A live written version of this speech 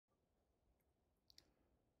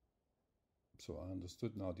So I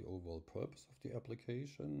understood now the overall purpose of the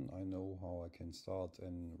application. I know how I can start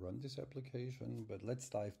and run this application, but let's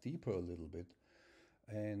dive deeper a little bit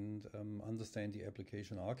and understand the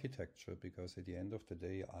application architecture, because at the end of the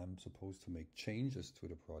day, I'm supposed to make changes to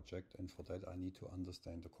the project, and for that I need to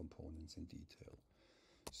understand the components in detail.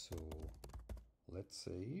 So let's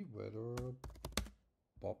see whether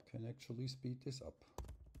Bob can actually speed this up.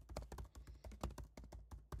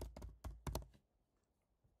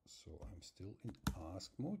 So I'm still in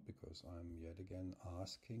ask mode because I'm yet again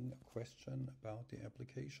asking a question about the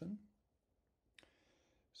application.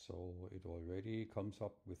 So it already comes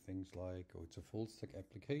up with things like, oh, it's a full stack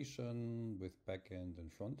application with backend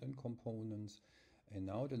and front-end components. And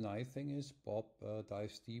now the nice thing is Bob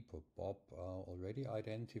dives deeper. Bob already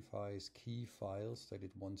identifies key files that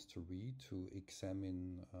it wants to read to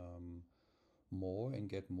examine more and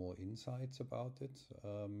get more insights about it.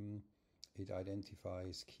 It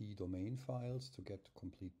identifies key domain files to get the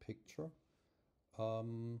complete picture.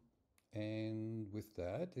 And with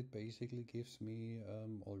that, it basically gives me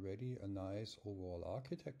already a nice overall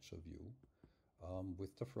architecture view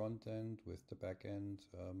with the front end, with the back end,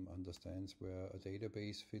 understands where a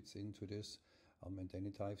database fits into this. And then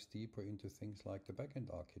it dives deeper into things like the backend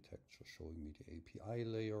architecture, showing me the API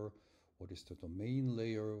layer, what is the domain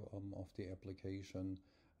layer of the application,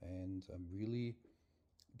 and really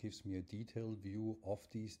gives me a detailed view of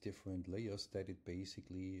these different layers that it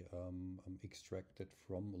basically extracted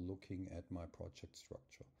from looking at my project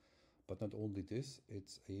structure. But not only this,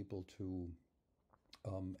 it's able to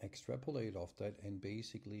extrapolate off that and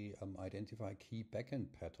basically identify key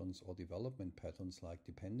backend patterns or development patterns like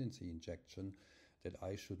dependency injection that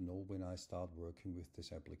I should know when I start working with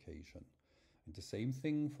this application. And the same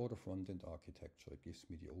thing for the front-end architecture. It gives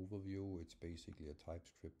me the overview. It's basically a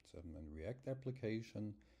TypeScript and React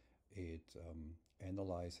application. It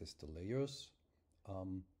analyzes the layers,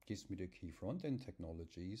 gives me the key front-end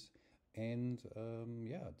technologies, and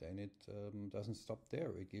yeah, then it doesn't stop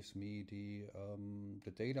there. It gives me the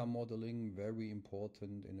data modeling, very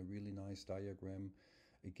important, in a really nice diagram.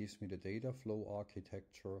 It gives me the data flow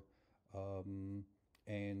architecture,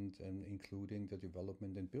 and including the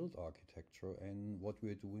development and build architecture and what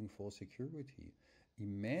we're doing for security.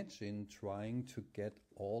 Imagine trying to get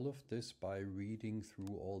all of this by reading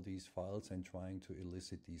through all these files and trying to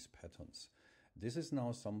elicit these patterns. This is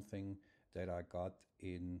now something that I got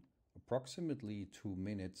in approximately 2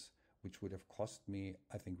 minutes, which would have cost me,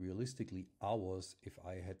 I think, realistically hours if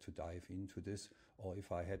I had to dive into this, or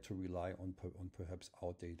if I had to rely on perhaps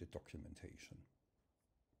outdated documentation.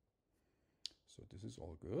 So this is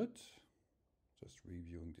all good. Just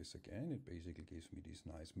reviewing this again, it basically gives me these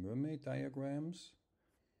nice mermaid diagrams.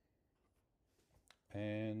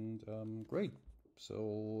 And great.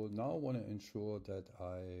 So now I want to ensure that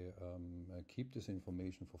I keep this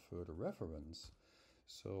information for further reference.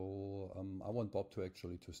 So I want Bob to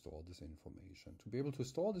actually store this information. To be able to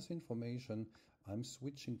store this information, I'm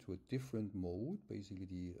switching to a different mode,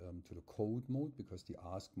 basically to the code mode, because the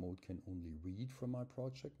ask mode can only read from my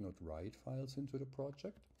project, not write files into the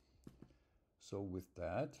project. So with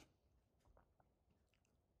that,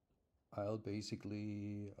 I'll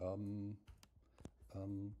basically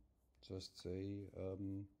just say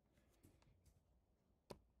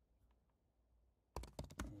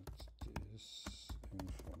this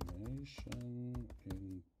information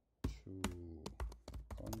into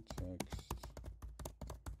context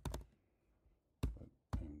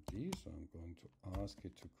empty. So I'm going to ask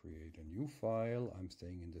it to create a new file. I'm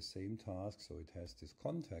staying in the same task, so it has this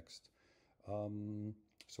context.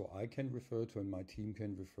 So I can refer to, and my team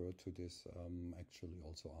can refer to this actually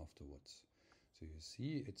also afterwards. So you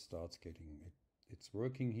see it starts getting it. It's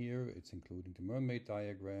working here. It's including the mermaid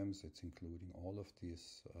diagrams. It's including all of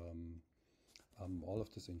this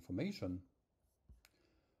information.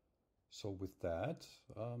 So with that,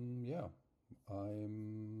 yeah,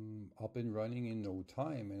 I'm up and running in no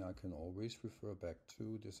time, and I can always refer back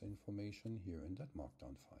to this information here in that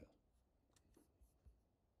Markdown file.